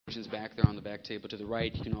Is back there on the back table to the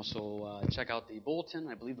right. You can also check out the bulletin.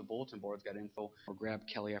 I believe the bulletin board's got info. Or grab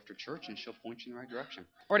Kelly after church, and she'll point you in the right direction.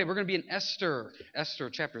 All right, we're going to be in Esther. Esther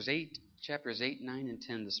chapters 8, 9, and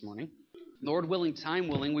 10 this morning. Lord willing, time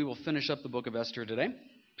willing, we will finish up the book of Esther today.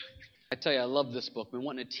 I tell you, I love this book. I've been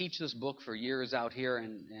wanting to teach this book for years out here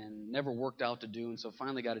and never worked out to do, and so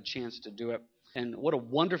finally got a chance to do it. And what a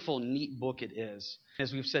wonderful, neat book it is.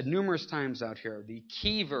 As we've said numerous times out here, the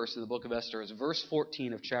key verse in the book of Esther is verse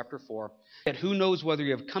 14 of chapter 4, that who knows whether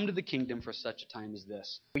you have come to the kingdom for such a time as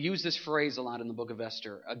this. We use this phrase a lot in the book of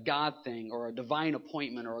Esther, a God thing or a divine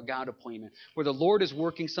appointment or a God appointment, where the Lord is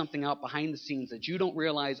working something out behind the scenes that you don't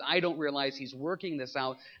realize, I don't realize, He's working this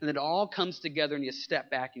out, and then it all comes together and you step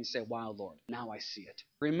back and you say, wow, Lord, now I see it.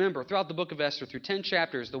 Remember, throughout the book of Esther, through 10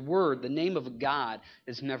 chapters, the word, the name of God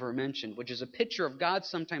is never mentioned, which is a picture of God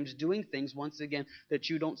sometimes doing things, once again, that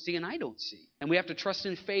you don't see and I don't see. And we have to trust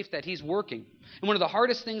in faith that He's working. And one of the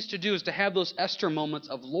hardest things to do is to have those Esther moments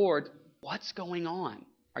of, Lord, what's going on?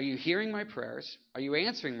 Are you hearing my prayers? Are you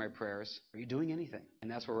answering my prayers? Are you doing anything?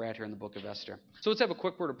 And that's where we're at here in the book of Esther. So let's have a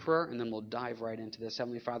quick word of prayer, and then we'll dive right into this.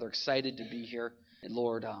 Heavenly Father, excited to be here. And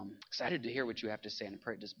Lord, excited to hear what you have to say, and I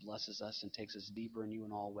pray it just blesses us and takes us deeper in you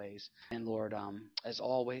in all ways. And Lord, as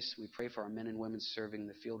always, we pray for our men and women serving in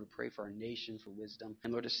the field. We pray for our nation for wisdom.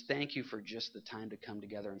 And Lord, just thank you for just the time to come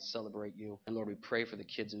together and celebrate you. And Lord, we pray for the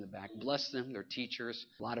kids in the back. Bless them, their teachers.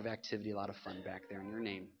 A lot of activity, a lot of fun back there in your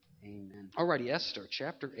name. Amen. Alrighty, Esther,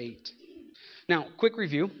 chapter 8. Now, quick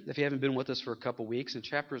review, if you haven't been with us for a couple weeks. In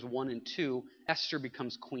chapters 1 and 2, Esther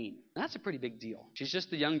becomes queen. Now, that's a pretty big deal. She's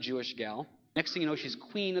just a young Jewish gal. Next thing you know, she's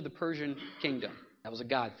queen of the Persian kingdom. That was a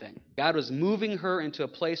God thing. God was moving her into a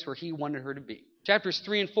place where He wanted her to be. Chapters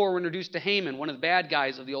 3 and 4 were introduced to Haman, one of the bad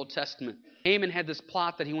guys of the Old Testament. Haman had this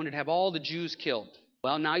plot that he wanted to have all the Jews killed.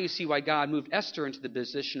 Well, now you see why God moved Esther into the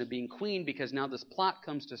position of being queen, because now this plot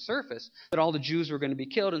comes to surface that all the Jews were going to be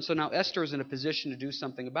killed, and so now Esther is in a position to do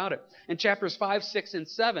something about it. In chapters 5, 6, and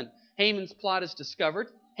 7, Haman's plot is discovered.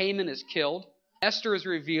 Haman is killed. Esther is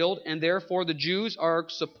revealed, and therefore the Jews are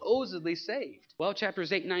supposedly saved. Well,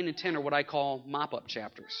 chapters 8, 9, and 10 are what I call mop-up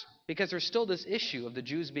chapters, because there's still this issue of the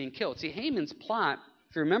Jews being killed. See, Haman's plot,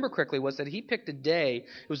 if you remember correctly, was that he picked a day.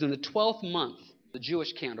 It was in the 12th month. The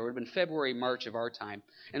Jewish calendar. It would have been February, March of our time.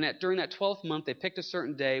 And that during that 12th month, they picked a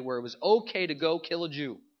certain day where it was okay to go kill a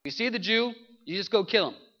Jew. You see the Jew, you just go kill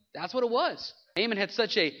him. That's what it was. Haman had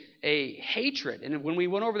such a hatred. And when we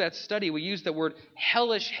went over that study, we used the word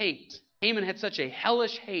hellish hate. Haman had such a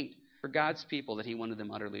hellish hate for God's people that he wanted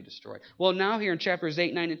them utterly destroyed. Well, now here in chapters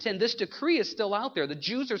 8, 9, and 10, this decree is still out there. The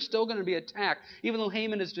Jews are still going to be attacked. Even though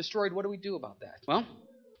Haman is destroyed, what do we do about that? Well,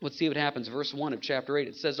 let's see what happens. Verse 1 of chapter 8,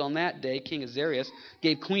 it says, on that day, King Ahasuerus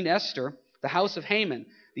gave Queen Esther the house of Haman,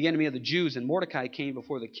 the enemy of the Jews, and Mordecai came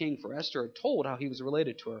before the king, for Esther had told how he was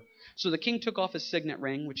related to her. So the king took off his signet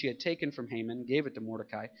ring, which he had taken from Haman, and gave it to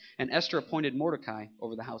Mordecai, and Esther appointed Mordecai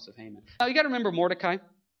over the house of Haman. Now, you got to remember Mordecai.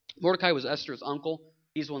 Mordecai was Esther's uncle.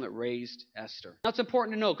 He's the one that raised Esther. Now, it's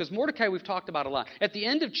important to know, because Mordecai we've talked about a lot. At the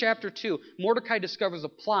end of chapter 2, Mordecai discovers a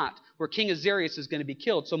plot where King Ahasuerus is going to be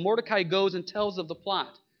killed. So Mordecai goes and tells of the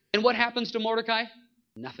plot. And what happens to Mordecai?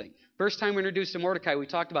 Nothing. First time we're introduced to Mordecai, we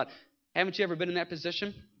talked about, haven't you ever been in that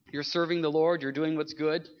position? You're serving the Lord, you're doing what's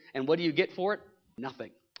good, and what do you get for it?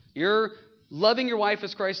 Nothing. You're loving your wife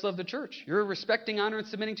as Christ loved the church. You're respecting, honor, and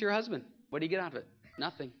submitting to your husband. What do you get out of it?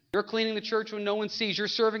 Nothing. You're cleaning the church when no one sees. You're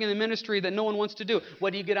serving in the ministry that no one wants to do.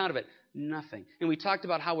 What do you get out of it? Nothing. And we talked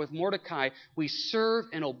about how with Mordecai, we serve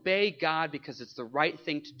and obey God because it's the right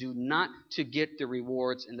thing to do, not to get the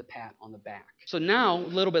rewards and the pat on the back. So now, a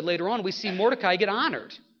little bit later on, we see Mordecai get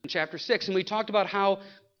honored in chapter 6. And we talked about how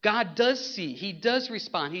God does see. He does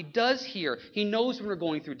respond. He does hear. He knows when we're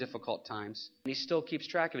going through difficult times. And He still keeps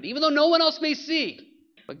track of it, even though no one else may see.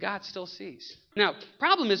 But God still sees. Now,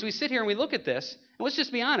 problem is we sit here and we look at this, and let's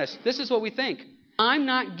just be honest. This is what we think. I'm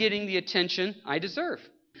not getting the attention I deserve.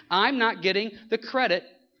 I'm not getting the credit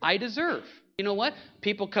I deserve. You know what?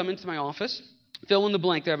 People come into my office, fill in the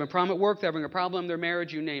blank. They're having a problem at work. They're having a problem in their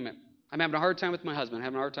marriage. You name it. I'm having a hard time with my husband. I'm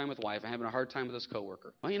having a hard time with wife. I'm having a hard time with this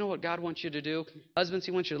coworker. Well, you know what God wants you to do? Husbands,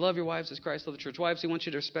 He wants you to love your wives as Christ loved the church. Wives, He wants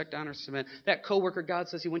you to respect, honor, submit. That coworker, God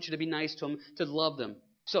says He wants you to be nice to them, to love them.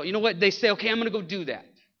 So you know what? They say, okay, I'm going to go do that.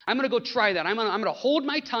 I'm going to go try that. I'm going to hold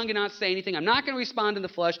my tongue and not say anything. I'm not going to respond in the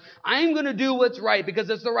flesh. I'm going to do what's right because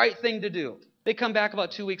it's the right thing to do. They come back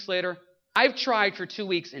about 2 weeks later. I've tried for 2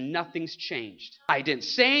 weeks and nothing's changed. I didn't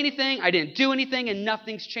say anything. I didn't do anything and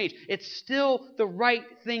nothing's changed. It's still the right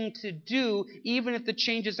thing to do even if the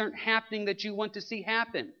changes aren't happening that you want to see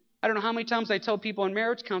happen. I don't know how many times I tell people in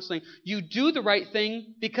marriage counseling, you do the right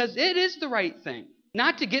thing because it is the right thing.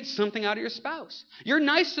 not to get something out of your spouse. You're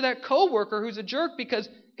nice to that coworker who's a jerk because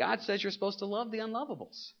God says you're supposed to love the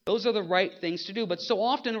unlovables. Those are the right things to do. But so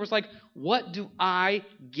often it was like, what do I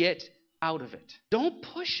get out of it? Don't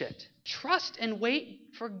push it. Trust and wait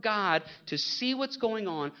for God to see what's going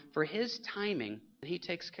on, for His timing, and He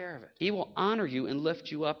takes care of it. He will honor you and lift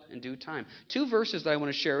you up in due time. 2 verses that I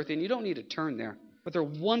want to share with you, and you don't need to turn there, but they're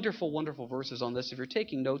wonderful, wonderful verses on this. If you're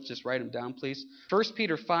taking notes, just write them down, please. 1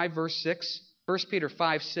 Peter 5, verse 6. 1 Peter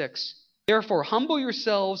 5, 6. Therefore, humble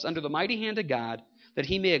yourselves under the mighty hand of God, that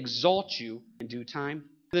He may exalt you in due time.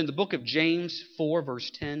 And then the book of James 4,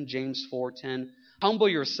 verse 10, James 4, 10. Humble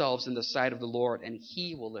yourselves in the sight of the Lord, and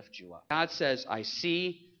He will lift you up. God says, I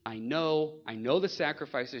see, I know the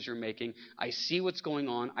sacrifices you're making. I see what's going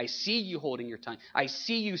on. I see you holding your tongue. I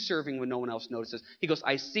see you serving when no one else notices. He goes,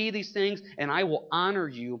 I see these things, and I will honor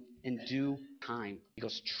you in due time. He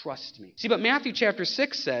goes, trust me. See, but Matthew chapter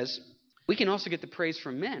 6 says, we can also get the praise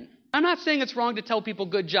from men. I'm not saying it's wrong to tell people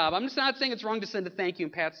good job. I'm just not saying it's wrong to send a thank you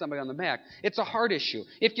and pat somebody on the back. It's a heart issue.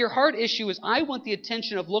 If your heart issue is, I want the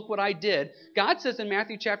attention of look what I did, God says in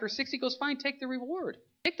Matthew chapter 6, He goes, fine, take the reward.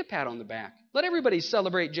 Take the pat on the back. Let everybody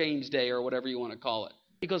celebrate James Day or whatever you want to call it.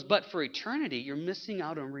 He goes, but for eternity, you're missing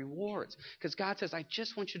out on rewards. Because God says, I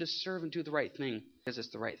just want you to serve and do the right thing because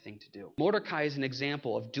it's the right thing to do. Mordecai is an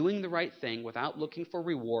example of doing the right thing without looking for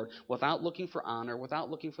reward, without looking for honor, without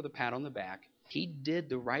looking for the pat on the back. He did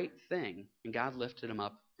the right thing, and God lifted him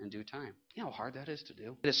up in due time. You know how hard that is to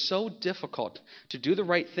do? It is so difficult to do the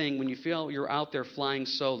right thing when you feel you're out there flying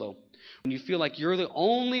solo, when you feel like you're the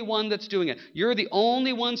only one that's doing it. You're the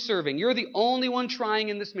only one serving. You're the only one trying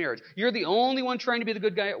in this marriage. You're the only one trying to be the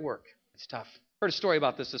good guy at work. It's tough. I heard a story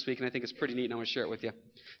about this week, and I think it's pretty neat, and I want to share it with you. It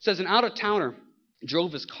says an out-of-towner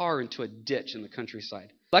drove his car into a ditch in the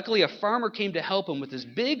countryside. Luckily, a farmer came to help him with his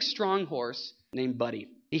big, strong horse named Buddy.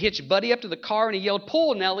 He hitched Buddy up to the car, and he yelled,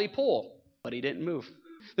 pull, Nellie, pull. Buddy didn't move.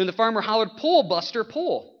 Then the farmer hollered, pull, Buster,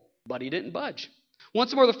 pull. Buddy didn't budge.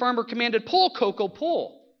 Once more, the farmer commanded, pull, Coco,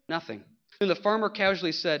 pull. Nothing. Then the farmer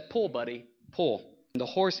casually said, pull, Buddy, pull. And the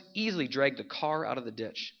horse easily dragged the car out of the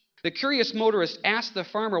ditch. The curious motorist asked the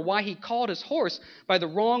farmer why he called his horse by the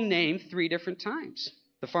wrong name 3 different times.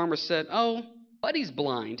 The farmer said, oh, Buddy's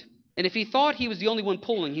blind, and if he thought he was the only one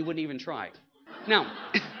pulling, he wouldn't even try. Now,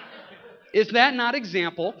 is that not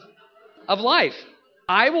example of life?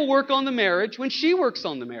 I will work on the marriage when she works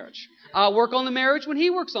on the marriage. I'll work on the marriage when he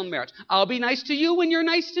works on the marriage. I'll be nice to you when you're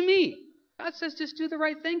nice to me. God says just do the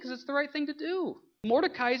right thing because it's the right thing to do.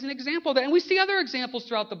 Mordecai is an example of that. And we see other examples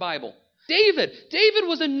throughout the Bible. David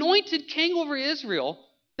was anointed king over Israel,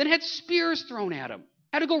 then had spears thrown at him.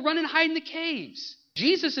 Had to go run and hide in the caves.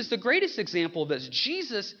 Jesus is the greatest example of this.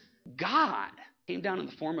 Jesus, God, came down in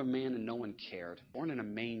the form of man and no one cared. Born in a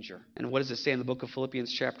manger. And what does it say in the book of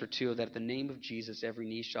Philippians chapter 2? That at the name of Jesus, every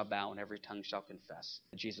knee shall bow and every tongue shall confess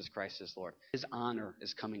that Jesus Christ is Lord. His honor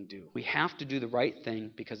is coming due. We have to do the right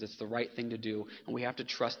thing because it's the right thing to do. And we have to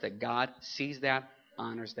trust that God sees that,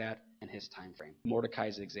 honors that in His time frame. Mordecai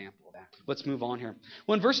is an example of that. Let's move on here.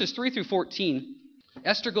 Well, in verses 3 through 14,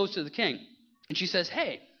 Esther goes to the king. And she says,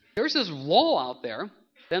 hey, there's this law out there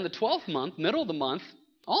that in the 12th month, middle of the month,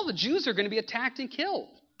 all the Jews are going to be attacked and killed.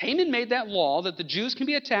 Haman made that law that the Jews can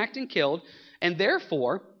be attacked and killed, and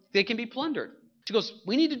therefore they can be plundered. She goes,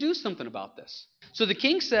 we need to do something about this. So the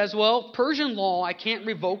king says, well, Persian law, I can't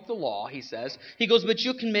revoke the law, he says. He goes, but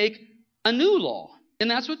you can make a new law. And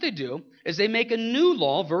that's what they do, is they make a new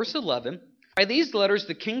law, verse 11. By these letters,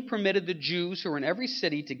 the king permitted the Jews who were in every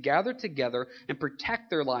city to gather together and protect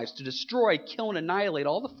their lives, to destroy, kill, and annihilate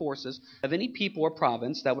all the forces of any people or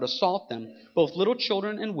province that would assault them, both little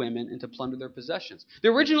children and women, and to plunder their possessions. The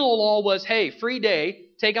original law was, hey, free day,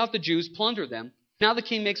 take out the Jews, plunder them. Now the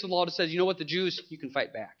king makes a law that says, you know what, the Jews, you can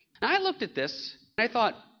fight back. Now I looked at this, and I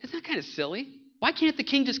thought, isn't that kind of silly? Why can't the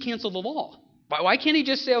king just cancel the law? Why can't he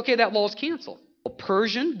just say, okay, that law is canceled? Well,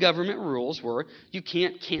 Persian government rules were you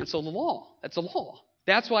can't cancel the law. That's a law.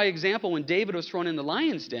 That's why, example, when David was thrown in the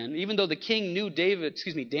lion's den, even though the king knew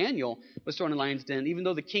Daniel was thrown in the lion's den, even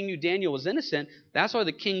though the king knew Daniel was innocent, that's why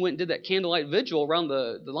the king went and did that candlelight vigil around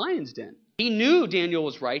the lion's den. He knew Daniel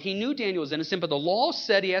was right. He knew Daniel was innocent, but the law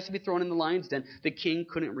said he has to be thrown in the lion's den. The king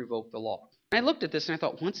couldn't revoke the law. And I looked at this and I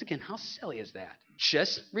thought, once again, how silly is that?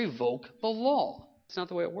 Just revoke the law. It's not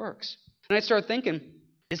the way it works. And I started thinking,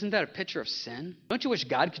 isn't that a picture of sin? Don't you wish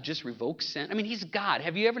God could just revoke sin? I mean, He's God.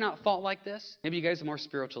 Have you ever not thought like this? Maybe you guys are more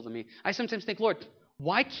spiritual than me. I sometimes think, Lord,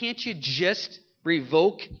 why can't you just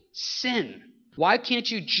revoke sin? Why can't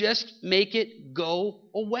you just make it go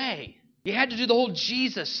away? You had to do the whole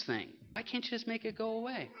Jesus thing. Why can't you just make it go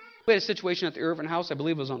away? We had a situation at the Irvin house, I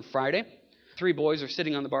believe it was on Friday. 3 boys are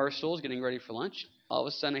sitting on the bar stools getting ready for lunch. all of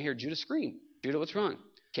a sudden I hear Judah scream. Judah, what's wrong?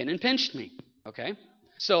 Kenan pinched me. Okay?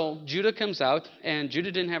 So Judah comes out, and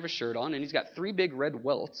Judah didn't have a shirt on, and he's got 3 big red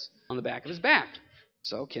welts on the back of his back.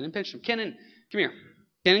 So Kenan pinched him. Kenan, come here.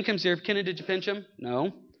 Kenan comes here. Kenan, did you pinch him?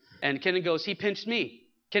 No. And Kenan goes, he pinched me.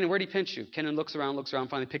 Kenan, where'd he pinch you? Kenan looks around,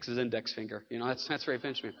 finally picks his index finger. That's where he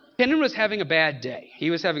pinched me. Kenan was having a bad day.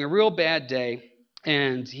 He was having a real bad day,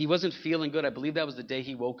 and he wasn't feeling good. I believe that was the day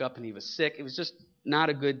he woke up and he was sick. It was just not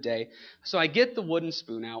a good day. So I get the wooden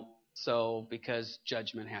spoon out. Because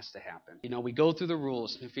judgment has to happen. We go through the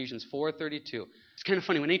rules in Ephesians 4:32. It's kind of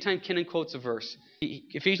funny. Anytime Kenan quotes a verse,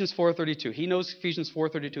 Ephesians 4:32, he knows Ephesians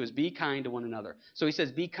 4:32 is be kind to one another. So he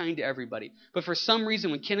says be kind to everybody. But for some reason,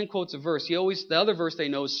 when Kenan quotes a verse, the other verse they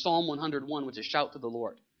know is Psalm 101, which is shout to the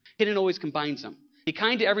Lord. Kenan always combines them. Be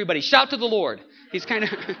kind to everybody. Shout to the Lord. He's kind of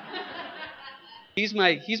he's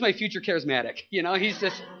my future charismatic. He's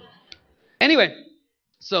just anyway.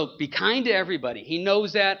 So be kind to everybody. He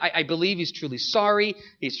knows that. I believe he's truly sorry.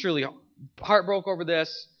 He's truly heartbroken over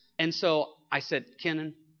this. And so I said,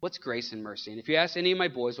 Kenan, what's grace and mercy? And if you ask any of my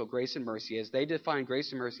boys what grace and mercy is, they define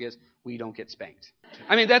grace and mercy as we don't get spanked.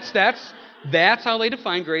 I mean, that's how they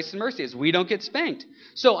define grace and mercy is we don't get spanked.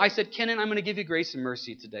 So I said, Kenan, I'm going to give you grace and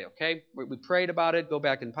mercy today, okay? We prayed about it. Go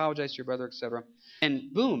back and apologize to your brother, etc.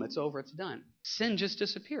 And boom, it's over. It's done. Sin just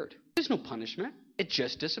disappeared. There's no punishment. It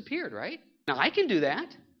just disappeared, right? Now, I can do that.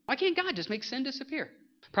 Why can't God just make sin disappear?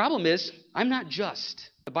 Problem is, I'm not just.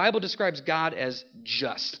 The Bible describes God as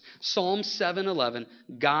just. Psalm 7:11,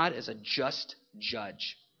 God is a just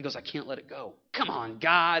judge. He goes, I can't let it go. Come on,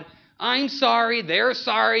 God. I'm sorry. They're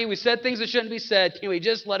sorry. We said things that shouldn't be said. Can we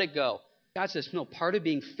just let it go? God says, no, part of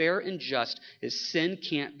being fair and just is sin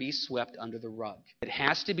can't be swept under the rug. It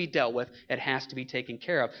has to be dealt with. It has to be taken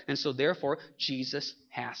care of. And so, therefore, Jesus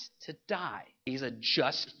has to die. He's a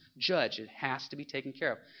just judge. It has to be taken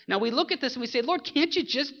care of. Now, we look at this and we say, Lord, can't you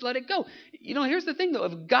just let it go? Here's the thing, though.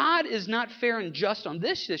 If God is not fair and just on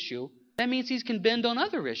this issue, that means he can bend on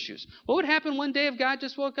other issues. What would happen one day if God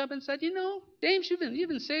just woke up and said, James, you've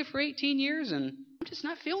been saved for 18 years, and I'm just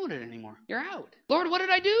not feeling it anymore. You're out. Lord, what did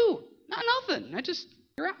I do? Not nothing.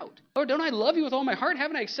 You're out. Lord, don't I love you with all my heart?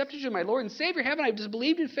 Haven't I accepted you as my Lord and Savior? Haven't I just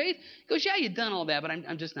believed in faith? He goes, yeah, you've done all that, but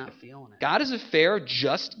I'm just not feeling it. God is a fair,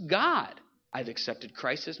 just God. I've accepted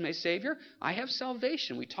Christ as my Savior. I have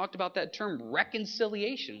salvation. We talked about that term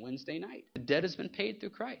reconciliation Wednesday night. The debt has been paid through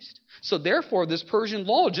Christ. So therefore, this Persian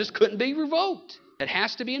law just couldn't be revoked. It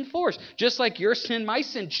has to be enforced. Just like your sin, my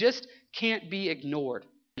sin just can't be ignored.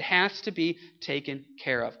 It has to be taken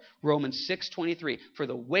care of. Romans 6:23, for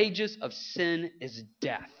the wages of sin is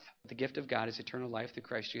death. The gift of God is eternal life through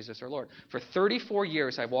Christ Jesus our Lord. For 34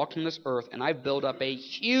 years I've walked on this earth and I've built up a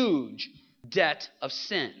huge debt of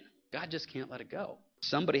sin. God just can't let it go.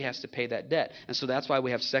 Somebody has to pay that debt. And so that's why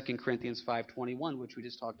we have 2 Corinthians 5:21, which we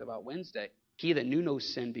just talked about Wednesday. He that knew no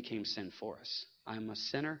sin became sin for us. I'm a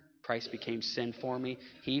sinner. Christ became sin for me.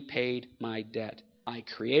 He paid my debt. I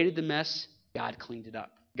created the mess. God cleaned it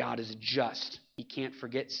up. God is just. He can't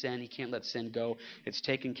forget sin. He can't let sin go. It's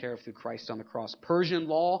taken care of through Christ on the cross. Persian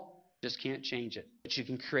law just can't change it. But you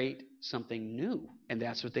can create something new. And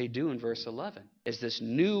that's what they do in verse 11. Is this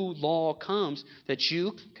new law comes that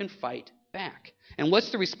you can fight back. And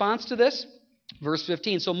what's the response to this? Verse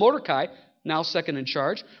 15. So Mordecai, now second in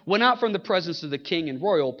charge, went out from the presence of the king in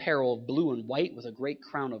royal apparel of blue and white with a great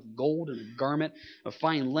crown of gold and a garment of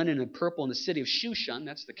fine linen and purple. And the city of Shushan,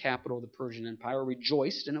 that's the capital of the Persian Empire,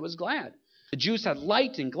 rejoiced and it was glad. The Jews had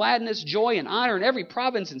light and gladness, joy and honor in every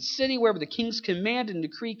province and city wherever the king's command and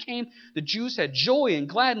decree came. The Jews had joy and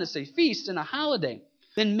gladness, a feast and a holiday.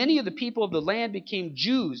 Then many of the people of the land became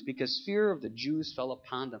Jews because fear of the Jews fell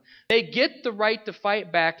upon them. They get the right to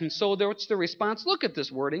fight back, and so what's the response? Look at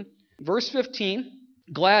this wording. Verse 15,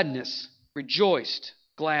 gladness, rejoiced,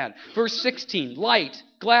 glad. Verse 16, light,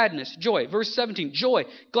 gladness, joy. Verse 17, joy,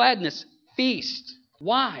 gladness, feast.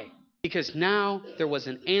 Why? Because now there was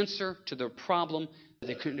an answer to their problem that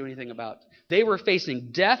they couldn't do anything about. They were facing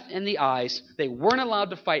death in the eyes. They weren't allowed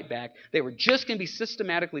to fight back. They were just going to be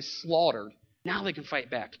systematically slaughtered. Now they can fight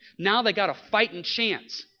back. Now they got a fighting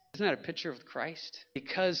chance. Isn't that a picture of Christ?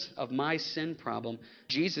 Because of my sin problem,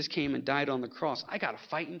 Jesus came and died on the cross. I got a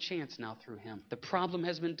fighting chance now through him. The problem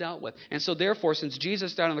has been dealt with. And so therefore, since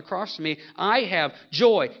Jesus died on the cross for me, I have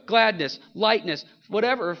joy, gladness, lightness,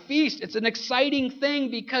 whatever, a feast. It's an exciting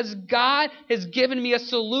thing because God has given me a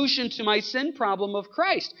solution to my sin problem of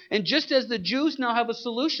Christ. And just as the Jews now have a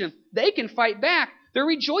solution, they can fight back. They're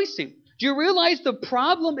rejoicing. Do you realize the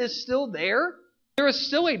problem is still there? There is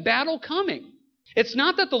still a battle coming. It's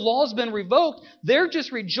not that the law's been revoked. They're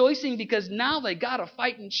just rejoicing because now they got a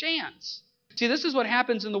fighting chance. See, this is what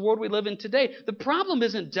happens in the world we live in today. The problem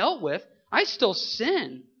isn't dealt with. I still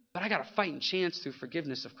sin, but I got a fighting chance through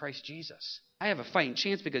forgiveness of Christ Jesus. I have a fighting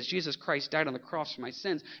chance because Jesus Christ died on the cross for my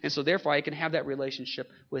sins, and so therefore I can have that relationship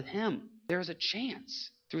with Him. There's a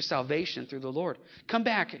chance through salvation, through the Lord. Come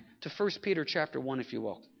back to 1 Peter chapter 1, if you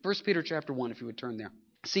will. 1 Peter chapter 1, if you would turn there.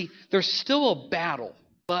 See, there's still a battle,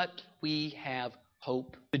 but we have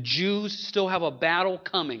hope. The Jews still have a battle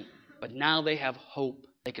coming, but now they have hope.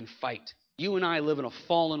 They can fight. You and I live in a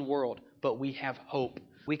fallen world, but we have hope.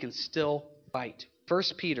 We can still fight. 1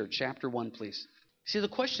 Peter chapter 1, please. See, the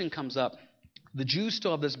question comes up. The Jews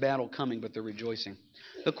still have this battle coming, but they're rejoicing.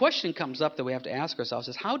 The question comes up that we have to ask ourselves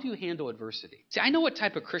is, how do you handle adversity? See, I know what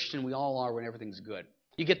type of Christian we all are when everything's good.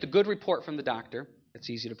 You get the good report from the doctor. It's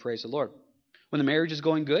easy to praise the Lord. When the marriage is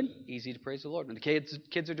going good, easy to praise the Lord. When the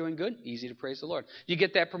kids are doing good, easy to praise the Lord. You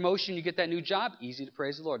get that promotion, you get that new job, easy to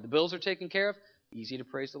praise the Lord. The bills are taken care of, easy to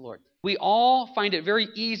praise the Lord. We all find it very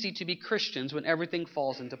easy to be Christians when everything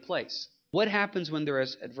falls into place. What happens when there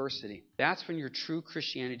is adversity? That's when your true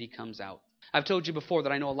Christianity comes out. I've told you before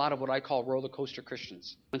that I know a lot of what I call roller coaster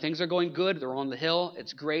Christians. When things are going good, they're on the hill,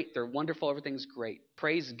 it's great, they're wonderful, everything's great.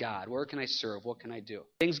 Praise God. Where can I serve? What can I do?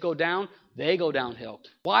 Things go down, they go downhill.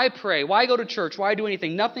 Why pray? Why go to church? Why do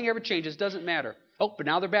anything? Nothing ever changes, doesn't matter. Oh, but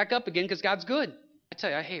now they're back up again because God's good. I tell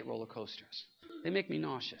you, I hate roller coasters. They make me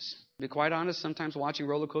nauseous. To be quite honest, sometimes watching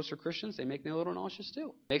roller coaster Christians, they make me a little nauseous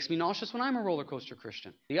too. Makes me nauseous when I'm a roller coaster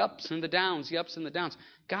Christian. The ups and the downs, the ups and the downs.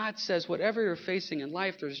 God says whatever you're facing in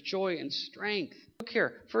life, there's joy and strength. Look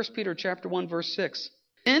here, 1 Peter chapter 1, verse 6.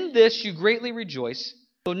 In this you greatly rejoice,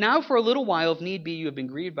 though now for a little while, if need be, you have been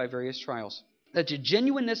grieved by various trials, that the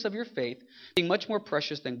genuineness of your faith, being much more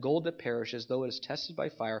precious than gold that perishes, though it is tested by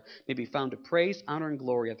fire, may be found to praise, honor, and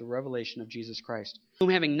glory at the revelation of Jesus Christ, whom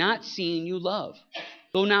having not seen you love.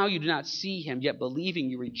 Though now you do not see him, yet believing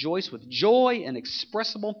you rejoice with joy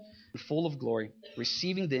inexpressible and full of glory,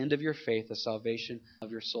 receiving the end of your faith, the salvation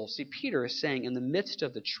of your soul. See, Peter is saying, in the midst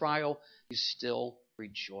of the trial, you still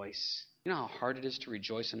rejoice. You know how hard it is to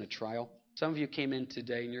rejoice in a trial? Some of you came in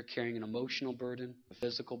today and you're carrying an emotional burden, a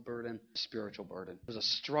physical burden, a spiritual burden. It was a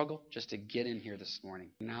struggle just to get in here this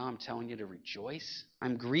morning. Now I'm telling you to rejoice.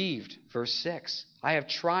 I'm grieved, verse 6. I have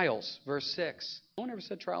trials, verse 6. No one ever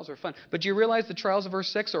said trials are fun. But do you realize the trials of verse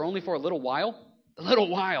 6 are only for a little while? A little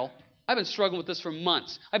while. I've been struggling with this for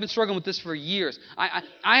months. I've been struggling with this for years.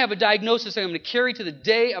 I have a diagnosis that I'm going to carry to the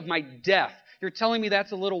day of my death. You're telling me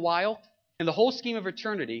that's a little while? In the whole scheme of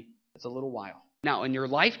eternity, it's a little while. Now, in your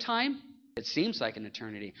lifetime, it seems like an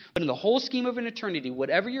eternity. But in the whole scheme of an eternity,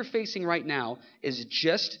 whatever you're facing right now is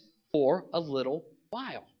just for a little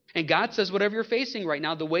while. And God says whatever you're facing right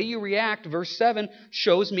now, the way you react, verse 7,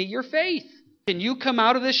 shows me your faith. Can you come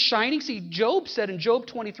out of this shining? See, Job said in Job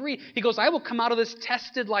 23, he goes, I will come out of this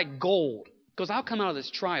tested like gold. He goes, I'll come out of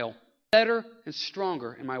this trial better and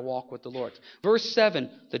stronger in my walk with the Lord. Verse 7,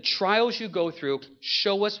 the trials you go through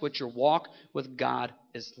show us what your walk with God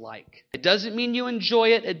is like. It doesn't mean you enjoy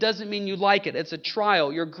it. It doesn't mean you like it. It's a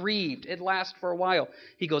trial. You're grieved. It lasts for a while.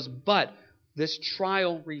 He goes, but this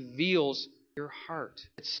trial reveals your heart.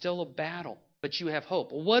 It's still a battle, but you have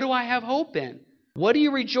hope. Well, what do I have hope in? What do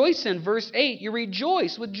you rejoice in? Verse 8, you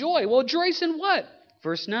rejoice with joy. Well, rejoice in what?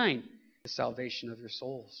 Verse 9, the salvation of your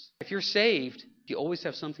souls. If you're saved, you always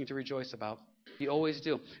have something to rejoice about. You always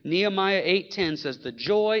do. Nehemiah 8:10 says, the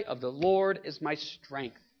joy of the Lord is my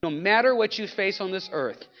strength. No matter what you face on this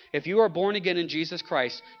earth, if you are born again in Jesus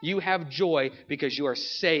Christ, you have joy because you are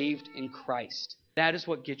saved in Christ. That is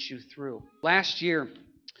what gets you through. Last year,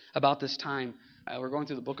 about this time, we're going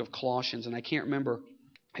through the book of Colossians, and I can't remember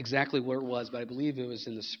exactly where it was, but I believe it was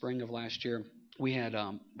in the spring of last year. We had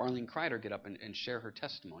Marlene Kreider get up and share her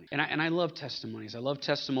testimony. And I love testimonies. I love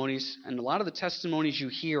testimonies. And a lot of the testimonies you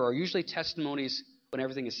hear are usually testimonies when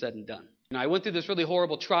everything is said and done. You know, I went through this really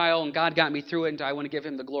horrible trial, and God got me through it, and I want to give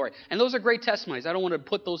him the glory. And those are great testimonies. I don't want to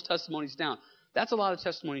put those testimonies down. That's a lot of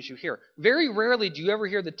testimonies you hear. Very rarely do you ever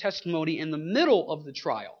hear the testimony in the middle of the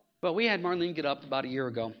trial. But we had Marlene get up about a year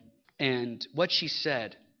ago, and what she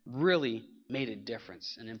said really made a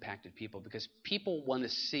difference and impacted people, because people want to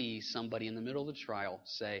see somebody in the middle of the trial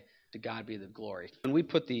say, to God be the glory. When we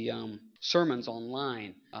put the sermons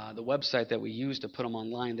online, the website that we use to put them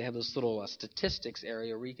online, they have this little statistics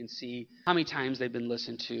area where you can see how many times they've been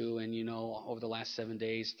listened to, and over the last 7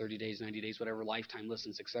 days, 30 days, 90 days, whatever, lifetime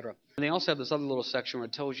listens, etc. And they also have this other little section where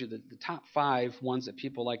it tells you the top 5 ones that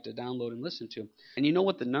people like to download and listen to. And you know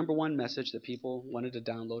what the number one message that people wanted to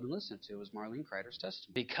download and listen to was Marlene Kreider's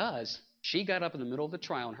testimony. Because She got up in the middle of the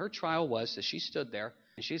trial, and her trial was that she stood there,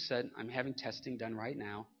 and she said, I'm having testing done right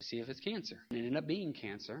now to see if it's cancer. And it ended up being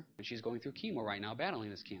cancer, and she's going through chemo right now,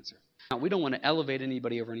 battling this cancer. Now, we don't want to elevate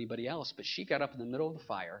anybody over anybody else, but she got up in the middle of the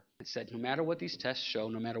fire and said, no matter what these tests show,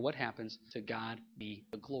 no matter what happens, to God be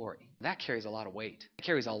the glory. That carries a lot of weight. It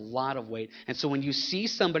carries a lot of weight. And so when you see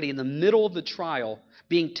somebody in the middle of the trial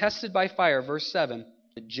being tested by fire, verse 7,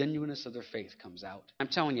 the genuineness of their faith comes out. I'm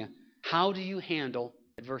telling you, how do you handle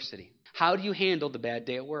adversity? How do you handle the bad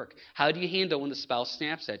day at work? How do you handle when the spouse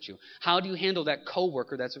snaps at you? How do you handle that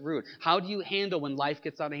coworker that's rude? How do you handle when life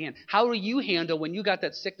gets out of hand? How do you handle when you got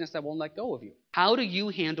that sickness that won't let go of you? How do you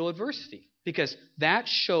handle adversity? Because that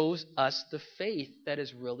shows us the faith that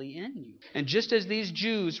is really in you. And just as these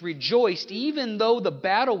Jews rejoiced, even though the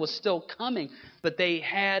battle was still coming, but they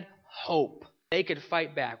had hope. They could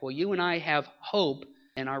fight back. Well, you and I have hope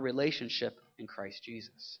in our relationship in Christ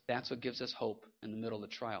Jesus. That's what gives us hope in the middle of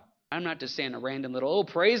the trial. I'm not just saying a random little, oh,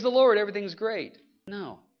 praise the Lord, everything's great.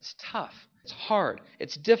 No, it's tough. It's hard.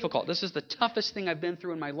 It's difficult. This is the toughest thing I've been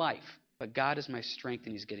through in my life. But God is my strength,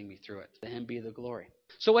 and He's getting me through it. To Him be the glory.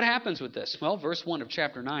 So what happens with this? Well, verse 1 of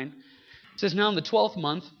chapter 9 says, now in the 12th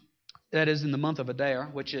month, that is in the month of Adar,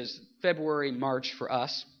 which is February, March for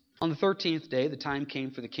us, on the 13th day, the time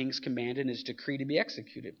came for the king's command and his decree to be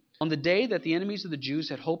executed. On the day that the enemies of the Jews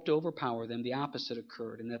had hoped to overpower them, the opposite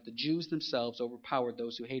occurred, and that the Jews themselves overpowered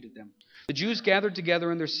those who hated them. The Jews gathered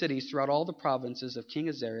together in their cities throughout all the provinces of King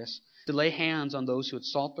Ahasuerus to lay hands on those who had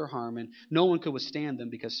sought their harm, and no one could withstand them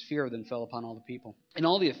because fear of them fell upon all the people. And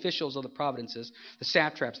all the officials of the provinces, the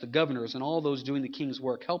satraps, the governors, and all those doing the king's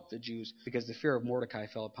work helped the Jews because the fear of Mordecai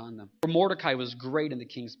fell upon them. For Mordecai was great in the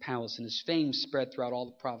king's palace, and his fame spread throughout all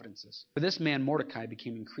the provinces. For this man Mordecai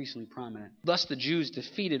became increasingly prominent. Thus the Jews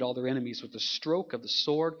defeated all their enemies with the stroke of the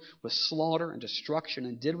sword, with slaughter and destruction,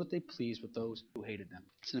 and did what they pleased with those who hated them.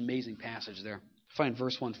 It's an amazing passage there. I find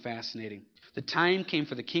verse 1 fascinating. The time came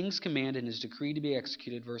for the king's command and his decree to be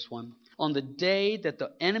executed, verse 1. On the day that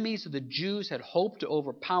the enemies of the Jews had hoped to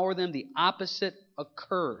overpower them, the opposite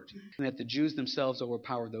occurred, and that the Jews themselves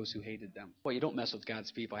overpowered those who hated them. Boy, you don't mess with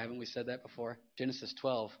God's people. Haven't we said that before? Genesis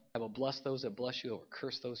 12, I will bless those that bless you, I will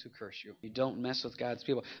curse those who curse you. You don't mess with God's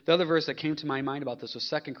people. The other verse that came to my mind about this was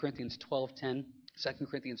 2 Corinthians 12:10. 2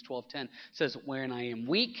 Corinthians 12:10 says, when I am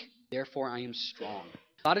weak, therefore I am strong.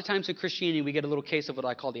 A lot of times in Christianity, we get a little case of what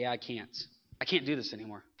I call the I can'ts. I can't do this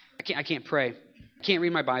anymore. I can't pray. I can't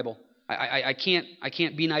read my Bible. I can't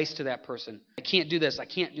be nice to that person. I can't do this. I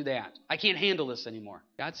can't do that. I can't handle this anymore.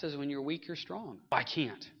 God says when you're weak, you're strong. I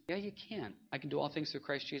can't. Yeah, you can. I can do all things through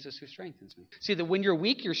Christ Jesus who strengthens me. See, the when you're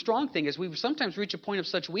weak, you're strong thing is we sometimes reach a point of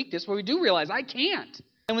such weakness where we do realize I can't.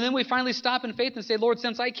 And then we finally stop in faith and say, Lord,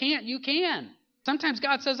 since I can't, you can. Sometimes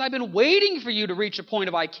God says, I've been waiting for you to reach a point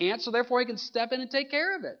of I can't, so therefore I can step in and take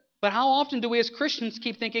care of it. But how often do we as Christians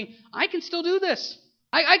keep thinking, I can still do this.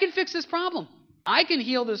 I can fix this problem. I can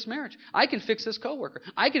heal this marriage. I can fix this coworker.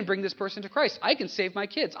 I can bring this person to Christ. I can save my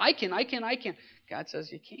kids. I can. God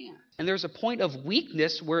says you can't. And there's a point of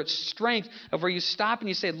weakness where it's strength, of where you stop and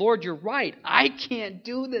you say, Lord, you're right. I can't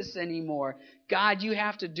do this anymore. God, you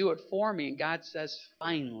have to do it for me. And God says,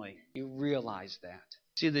 finally, you realize that.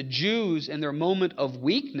 See, the Jews in their moment of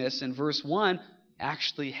weakness in verse 1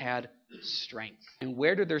 actually had strength. And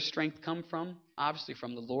where did their strength come from? Obviously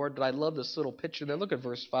from the Lord. But I love this little picture there. Look at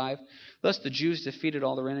verse 5. Thus the Jews defeated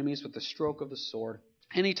all their enemies with the stroke of the sword.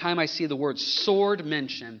 Anytime I see the word sword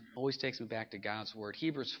mentioned, it always takes me back to God's word.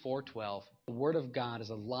 Hebrews 4:12. The word of God is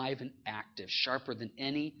alive and active, sharper than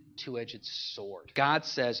any two-edged sword. God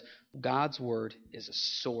says God's word is a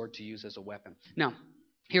sword to use as a weapon. Now,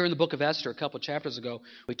 here in the book of Esther, a couple chapters ago,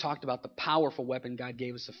 we talked about the powerful weapon God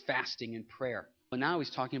gave us of fasting and prayer. But now he's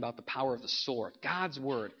talking about the power of the sword, God's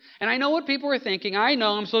word. And I know what people are thinking. I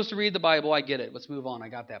know I'm supposed to read the Bible. I get it. Let's move on. I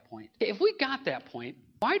got that point. If we got that point,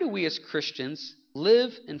 why do we as Christians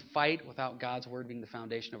live and fight without God's word being the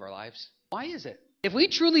foundation of our lives? Why is it? If we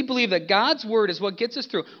truly believe that God's word is what gets us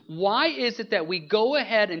through, why is it that we go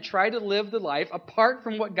ahead and try to live the life apart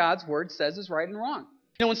from what God's word says is right and wrong?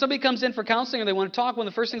 You know, when somebody comes in for counseling or they want to talk, one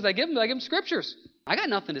of the first things I give them scriptures. I got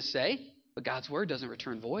nothing to say, but God's word doesn't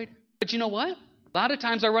return void. But you know what? A lot of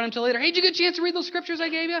times I run until later. Hey, did you get a chance to read those scriptures I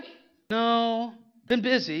gave you? No, been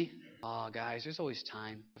busy. Oh, guys, there's always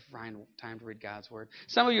time to read God's word.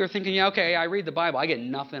 Some of you are thinking, yeah, okay, I read the Bible. I get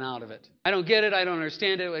nothing out of it. I don't get it. I don't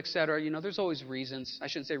understand it, etc. You know, there's always reasons. I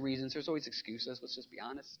shouldn't say reasons. There's always excuses. Let's just be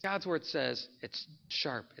honest. God's word says it's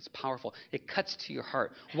sharp. It's powerful. It cuts to your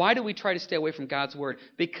heart. Why do we try to stay away from God's word?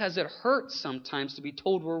 Because it hurts sometimes to be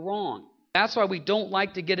told we're wrong. That's why we don't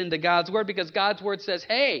like to get into God's word, because God's word says,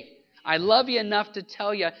 hey, I love you enough to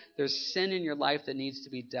tell you there's sin in your life that needs to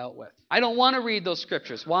be dealt with. I don't want to read those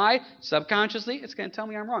scriptures. Why? Subconsciously, it's going to tell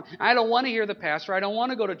me I'm wrong. I don't want to hear the pastor. I don't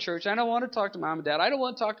want to go to church. I don't want to talk to mom and dad. I don't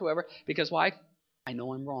want to talk to whoever. Because why? I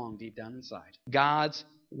know I'm wrong deep down inside. God's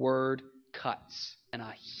word cuts in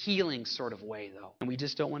a healing sort of way, though. And we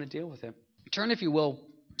just don't want to deal with it. Turn, if you will,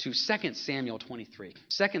 to 2 Samuel 23.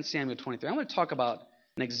 2 Samuel 23. I want to talk about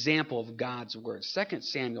an example of God's word. 2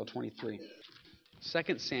 Samuel 23.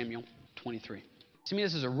 2 Samuel 23. To me,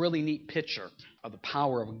 this is a really neat picture of the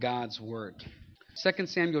power of God's word. 2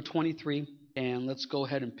 Samuel 23, and let's go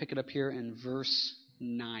ahead and pick it up here in verse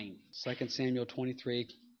 9. 2 Samuel 23,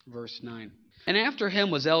 verse 9. And after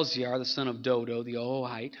him was Elzar, the son of Dodo, the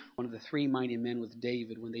Ahohite, one of the 3 mighty men with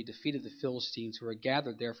David, when they defeated the Philistines who were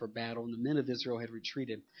gathered there for battle, and the men of Israel had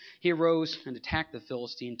retreated. He arose and attacked the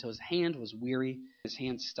Philistine until his hand was weary, his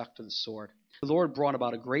hand stuck to the sword. The Lord brought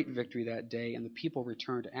about a great victory that day, and the people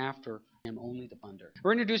returned after him only to plunder.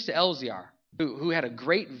 We're introduced to Elzar, who had a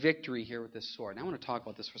great victory here with this sword. And I want to talk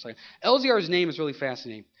about this for a second. Elzar's name is really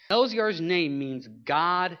fascinating. Elzar's name means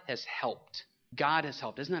God has helped. God has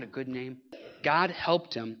helped. Isn't that a good name? God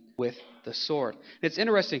helped him with the sword. And it's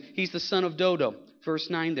interesting. He's the son of Dodo. Verse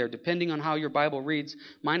 9 there. Depending on how your Bible reads,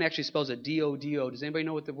 mine actually spells it D-O-D-O. Does anybody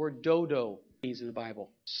know what the word dodo means in the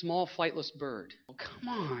Bible? Small flightless bird. Oh, come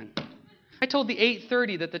on. I told the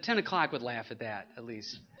 8:30 that the 10 o'clock would laugh at that, at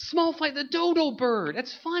least. Small flight, the dodo bird.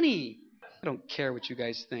 That's funny. I don't care what you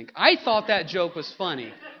guys think. I thought that joke was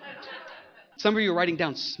funny. Some of you are writing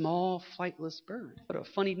down small flightless bird. What a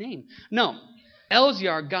funny name. No.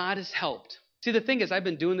 Elzar, God has helped. See, the thing is, I've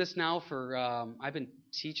been doing this now for, I've been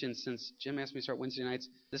teaching since Jim asked me to start Wednesday nights.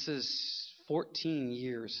 This is 14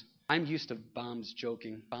 years. I'm used to Bombs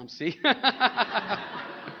joking. Bombs, see? That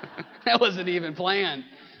wasn't even planned.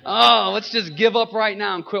 Oh, let's just give up right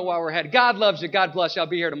now and quit while we're ahead. God loves you. God bless you. I'll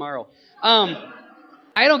be here tomorrow.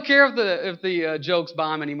 I don't care if the jokes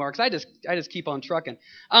bomb anymore, because I just keep on trucking.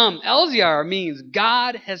 Elzar means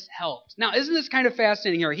God has helped. Now, isn't this kind of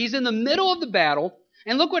fascinating here? He's in the middle of the battle,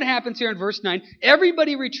 and look what happens here in verse 9.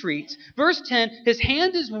 Everybody retreats. Verse 10, his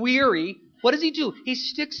hand is weary. What does he do? He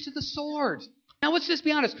sticks to the sword. Now, let's just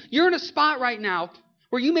be honest. You're in a spot right now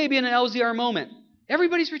where you may be in an Elzar moment.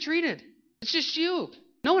 Everybody's retreated. It's just you.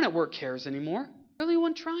 No one at work cares anymore. You're the only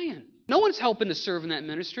one trying. No one's helping to serve in that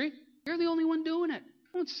ministry. You're the only one doing it.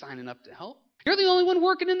 No one's signing up to help. You're the only one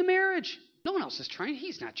working in the marriage. No one else is trying.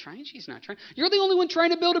 He's not trying. She's not trying. You're the only one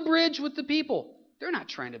trying to build a bridge with the people. They're not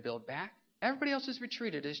trying to build back. Everybody else is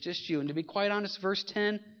retreated. It's just you. And to be quite honest, verse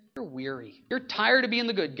 10, you're weary. You're tired of being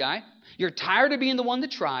the good guy. You're tired of being the one to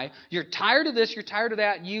try. You're tired of this. You're tired of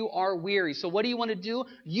that. You are weary. So what do you want to do?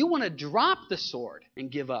 You want to drop the sword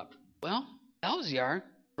and give up. Well, Elzar,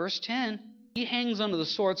 verse 10, he hangs onto the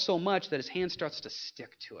sword so much that his hand starts to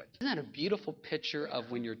stick to it. Isn't that a beautiful picture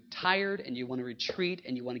of when you're tired and you want to retreat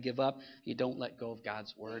and you want to give up, you don't let go of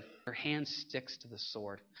God's word? Your hand sticks to the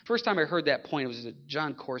sword. First time I heard that point, it was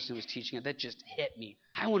John Corson was teaching it. That just hit me.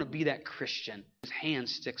 I want to be that Christian whose hand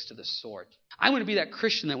sticks to the sword. I want to be that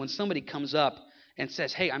Christian that when somebody comes up and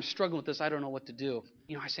says, hey, I'm struggling with this, I don't know what to do.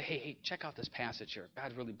 I say, hey, check out this passage here.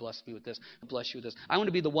 God really blessed me with this. Bless you with this. I want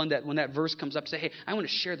to be the one that when that verse comes up, say, hey, I want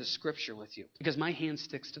to share the scripture with you because my hand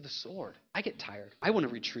sticks to the sword. I get tired. I want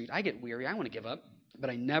to retreat. I get weary. I want to give up. But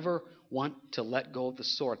I never want to let go of the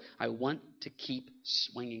sword. I want to keep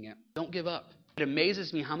swinging it. Don't give up. It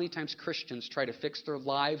amazes me how many times Christians try to fix their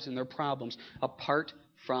lives and their problems apart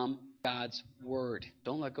from God's word.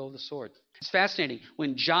 Don't let go of the sword. It's fascinating.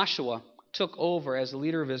 When Joshua took over as the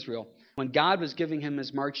leader of Israel, when God was giving him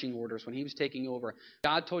his marching orders, when he was taking over,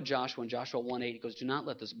 God told Joshua in Joshua 1:8, he goes, do not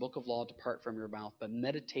let this book of law depart from your mouth, but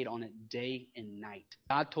meditate on it day and night.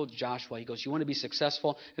 God told Joshua, he goes, you want to be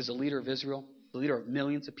successful as the leader of Israel, the leader of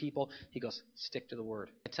millions of people? He goes, stick to the word.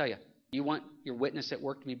 I tell you, you want your witness at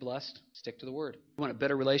work to be blessed? Stick to the word. You want a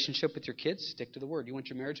better relationship with your kids? Stick to the word. You want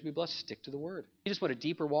your marriage to be blessed? Stick to the word. You just want a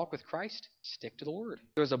deeper walk with Christ? Stick to the word.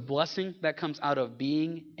 There's a blessing that comes out of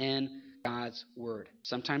being in God's word.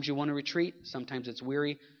 Sometimes you want to retreat. Sometimes it's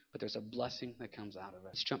weary. But there's a blessing that comes out of it.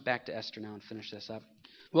 Let's jump back to Esther now and finish this up.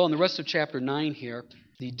 Well, in the rest of chapter 9 here,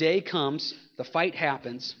 the day comes, the fight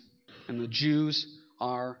happens, and the Jews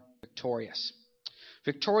are victorious.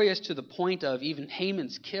 Victorious to the point of even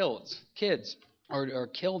Haman's kids are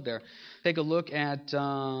killed there. Take a look at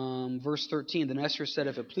verse 13. Then Esther said,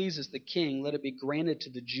 if it pleases the king, let it be granted to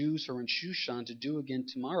the Jews who are in Shushan to do again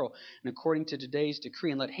tomorrow, and according to today's decree,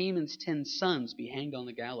 and let Haman's 10 sons be hanged on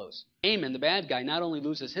the gallows. Haman, the bad guy, not only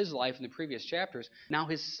loses his life in the previous chapters, now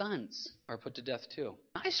his sons are put to death too.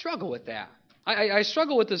 I struggle with that. I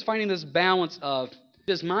struggle with this, finding this balance of,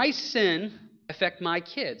 does my sin affect my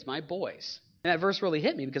kids, my boys? And that verse really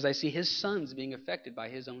hit me because I see his sons being affected by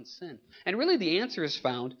his own sin. And really the answer is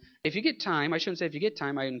found, if you get time, I shouldn't say if you get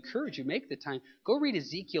time, I encourage you, make the time, go read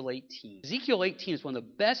Ezekiel 18. Ezekiel 18 is one of the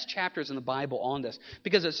best chapters in the Bible on this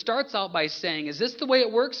because it starts out by saying, is this the way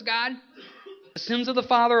it works, God? The sins of the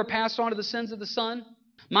father are passed on to the sins of the son?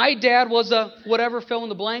 My dad was a whatever, fill in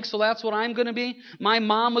the blank, so that's what I'm going to be. My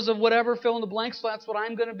mom was a whatever, fill in the blank, so that's what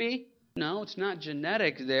I'm going to be. No, it's not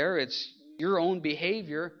genetic there. It's your own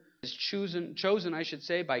behavior is chosen, I should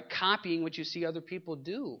say, by copying what you see other people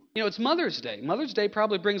do. You know, it's Mother's Day. Mother's Day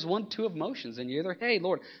probably brings two emotions in you. Either, hey,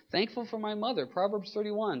 Lord, thankful for my mother. Proverbs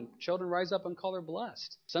 31, children rise up and call her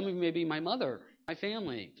blessed. Some of you may be my mother, my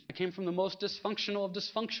family. I came from the most dysfunctional of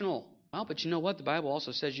dysfunctional. Well, but you know what? The Bible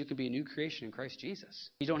also says you can be a new creation in Christ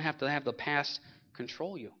Jesus. You don't have to have the past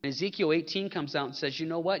control you. And Ezekiel 18 comes out and says, you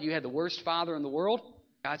know what? You had the worst father in the world.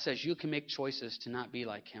 God says you can make choices to not be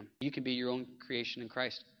like him. You can be your own creation in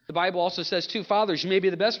Christ. The Bible also says, too, fathers, you may be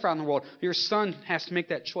the best father in the world. Your son has to make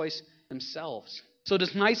that choice themselves. So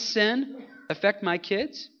does my sin affect my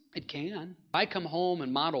kids? It can. If I come home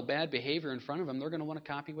and model bad behavior in front of them, they're going to want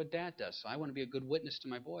to copy what Dad does. So I want to be a good witness to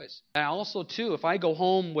my boys. I also, too, if I go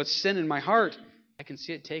home with sin in my heart, I can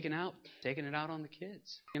see it taking it out on the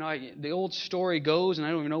kids. You know, the old story goes, and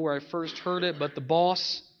I don't even know where I first heard it, but the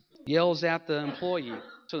boss yells at the employee.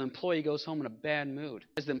 So the employee goes home in a bad mood.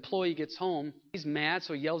 As the employee gets home, he's mad,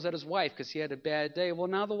 so he yells at his wife because he had a bad day. Well,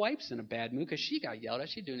 now the wife's in a bad mood because she got yelled at.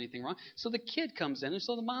 She didn't do anything wrong. So the kid comes in, and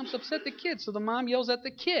so the mom's upset the kid. So the mom yells at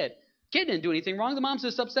the kid. Kid didn't do anything wrong. The mom's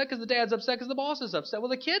just upset because the dad's upset because the boss is upset. Well,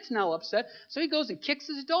 the kid's now upset, so he goes and kicks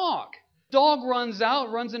his dog. Dog runs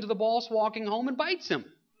out, runs into the boss walking home, and bites him.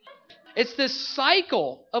 It's this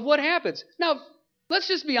cycle of what happens. Now, let's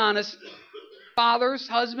just be honest. Fathers,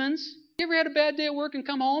 husbands, you ever had a bad day at work and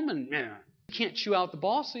come home and you can't chew out the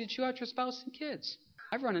boss, so you chew out your spouse and kids?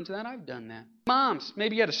 I've run into that. I've done that. Moms,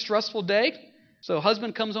 maybe you had a stressful day, so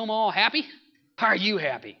husband comes home all happy. How are you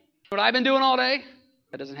happy? What I've been doing all day?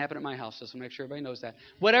 That doesn't happen at my house, just to make sure everybody knows that.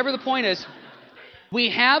 Whatever the point is, we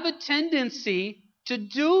have a tendency to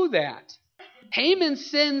do that.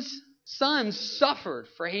 Haman's sons suffered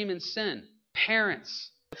for Haman's sin.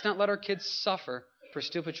 Parents, let's not let our kids suffer for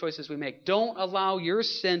stupid choices we make. Don't allow your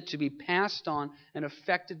sin to be passed on and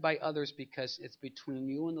affected by others because it's between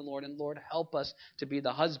you and the Lord. And Lord, help us to be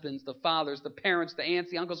the husbands, the fathers, the parents, the aunts,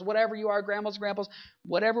 the uncles, whatever you are, grandmas, grandpas,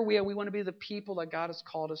 whatever we are. We want to be the people that God has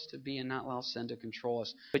called us to be and not allow sin to control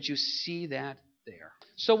us. But you see that there.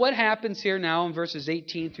 So what happens here now in verses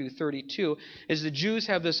 18 through 32 is the Jews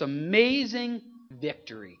have this amazing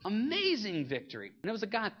victory. Amazing victory. And it was a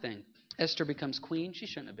God thing. Esther becomes queen. She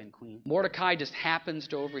shouldn't have been queen. Mordecai just happens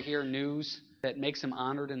to overhear news that makes him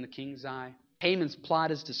honored in the king's eye. Haman's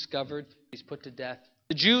plot is discovered. He's put to death.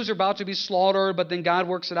 The Jews are about to be slaughtered, but then God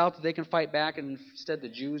works it out that they can fight back, and instead the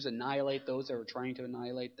Jews annihilate those that were trying to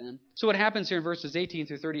annihilate them. So what happens here in verses 18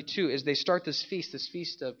 through 32 is they start this feast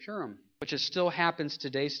of Purim, which still happens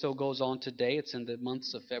today, still goes on today. It's in the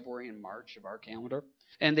months of February and March of our calendar.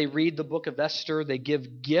 And they read the book of Esther. They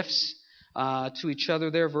give gifts to each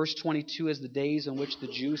other there. Verse 22 is the days in which the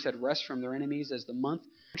Jews had rest from their enemies, as the month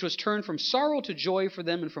which was turned from sorrow to joy for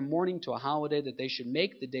them and from mourning to a holiday, that they should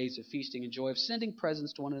make the days of feasting and joy, of sending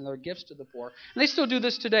presents to one another, gifts to the poor. And they still do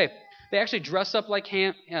this today. They actually dress up like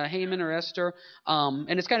Haman or Esther.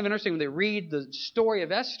 And it's kind of interesting when they read the story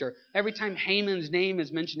of Esther. Every time Haman's name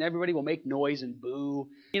is mentioned, everybody will make noise and boo.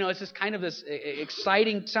 You know, it's just kind of this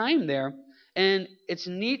exciting time there. And it's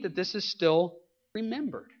neat that this is still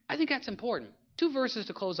remembered. I think that's important. 2 verses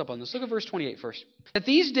to close up on this. Look at verse 28 first. That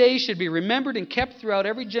these days should be remembered and kept throughout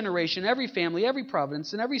every generation, every family, every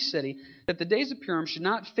province, and every city, that the days of Purim should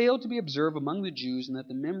not fail to be observed among the Jews, and that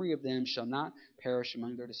the memory of them shall not perish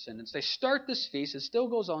among their descendants. They start this feast. It still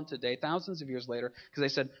goes on today, thousands of years later, because they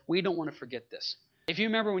said, we don't want to forget this. If you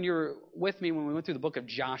remember when you were with me when we went through the book of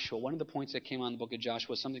Joshua, one of the points that came on in the book of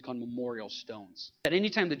Joshua was something called memorial stones. That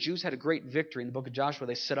anytime the Jews had a great victory in the book of Joshua,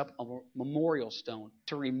 they set up a memorial stone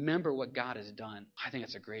to remember what God has done. I think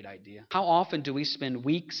it's a great idea. How often do we spend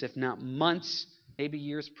weeks, if not months, maybe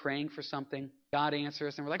years praying for something? God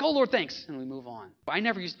answers, and we're like, oh, Lord, thanks, and we move on. I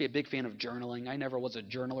never used to be a big fan of journaling. I never was a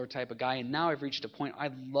journaler type of guy, and now I've reached a point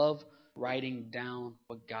I love writing down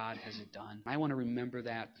what God has done. I want to remember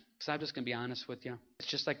that. So I'm just going to be honest with you. It's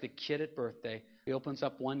just like the kid at birthday. He opens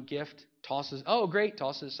up one gift, tosses, oh, great,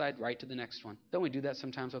 tosses it aside, right to the next one. Don't we do that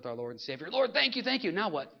sometimes with our Lord and Savior? Lord, thank you, thank you.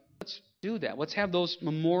 Now what? Let's do that. Let's have those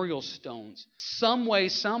memorial stones. Some way,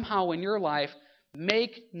 somehow in your life,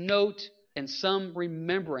 make note and some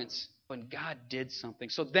remembrance when God did something.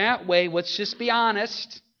 So that way, let's just be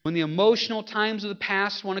honest. When the emotional times of the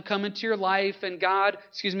past want to come into your life and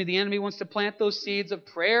the enemy wants to plant those seeds of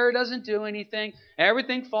prayer doesn't do anything,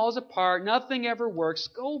 everything falls apart, nothing ever works,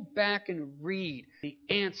 go back and read the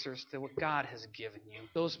answers to what God has given you.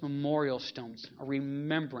 Those memorial stones, a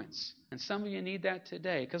remembrance. And some of you need that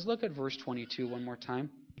today. Because look at verse 22 one more time.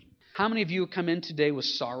 How many of you come in today with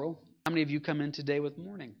sorrow? How many of you come in today with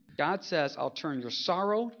mourning? God says, I'll turn your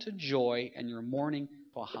sorrow to joy and your mourning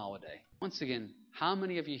to a holiday. Once again, how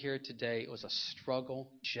many of you here today, it was a struggle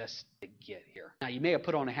just to get here? Now, you may have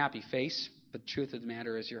put on a happy face, but the truth of the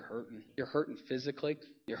matter is you're hurting. You're hurting physically.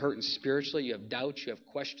 You're hurting spiritually. You have doubts. You have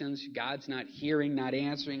questions. God's not hearing, not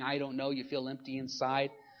answering. I don't know. You feel empty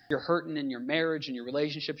inside. You're hurting in your marriage and your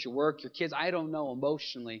relationships, your work, your kids. I don't know,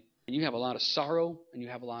 emotionally. And you have a lot of sorrow and you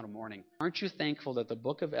have a lot of mourning. Aren't you thankful that the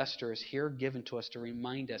book of Esther is here given to us to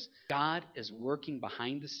remind us God is working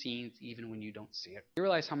behind the scenes even when you don't see it? You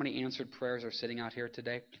realize how many answered prayers are sitting out here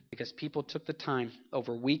today? Because people took the time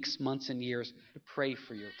over weeks, months, and years to pray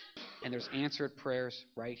for you. And there's answered prayers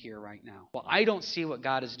right here, right now. Well, I don't see what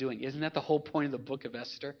God is doing. Isn't that the whole point of the book of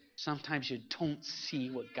Esther? Sometimes you don't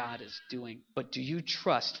see what God is doing. But do you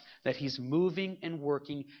trust that He's moving and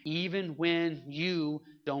working even when you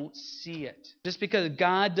don't see it? Just because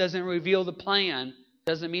God doesn't reveal the plan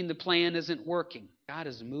doesn't mean the plan isn't working. God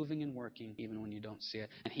is moving and working even when you don't see it.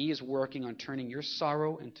 And He is working on turning your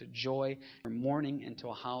sorrow into joy, your mourning into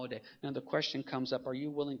a holiday. Now the question comes up, are you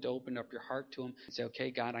willing to open up your heart to Him and say, okay,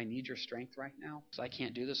 God, I need your strength right now because I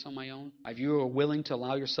can't do this on my own? Are you willing to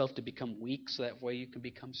allow yourself to become weak so that way you can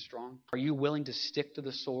become strong? Are you willing to stick to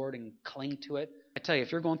the sword and cling to it? I tell you,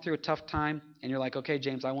 if you're going through a tough time and you're like, okay,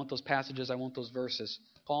 James, I want those passages, I want those verses,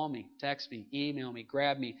 call me, text me, email me,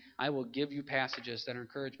 grab me. I will give you passages that are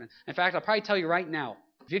encouragement. In fact, I'll probably tell you right now,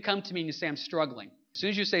 if you come to me and you say, I'm struggling, as soon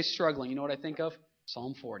as you say struggling, you know what I think of?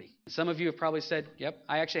 Psalm 40. Some of you have probably said, yep,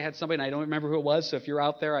 I actually had somebody, and I don't remember who it was, so if you're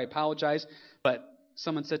out there, I apologize. But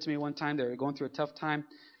someone said to me one time, they were going through a tough time,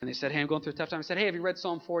 and they said, hey, I'm going through a tough time. I said, hey, have you read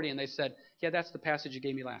Psalm 40? And they said, yeah, that's the passage you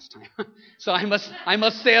gave me last time. So I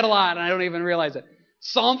must say it a lot, and I don't even realize it.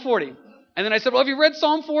 Psalm 40. And then I said, well, have you read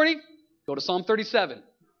Psalm 40? Go to Psalm 37.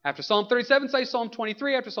 After Psalm 37, say Psalm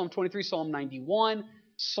 23. After Psalm 23, Psalm 91.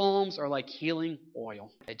 Psalms are like healing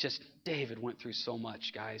oil. David went through so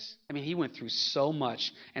much, guys. I mean, he went through so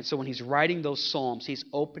much. And so when he's writing those Psalms, he's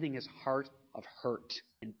opening his heart of hurt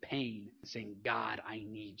and pain and saying, God, I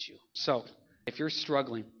need you. So if you're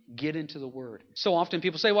struggling, get into the Word. So often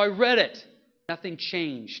people say, well, I read it. Nothing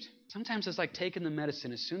changed. Sometimes it's like taking the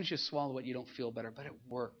medicine. As soon as you swallow it, you don't feel better, but it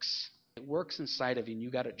works. It works inside of you, and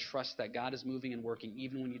you got to trust that God is moving and working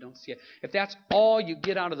even when you don't see it. If that's all you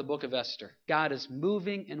get out of the book of Esther, God is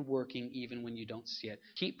moving and working even when you don't see it.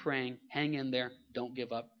 Keep praying. Hang in there. Don't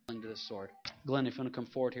give up. Cling to the sword. Glenn, if you want to come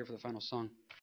forward here for the final song.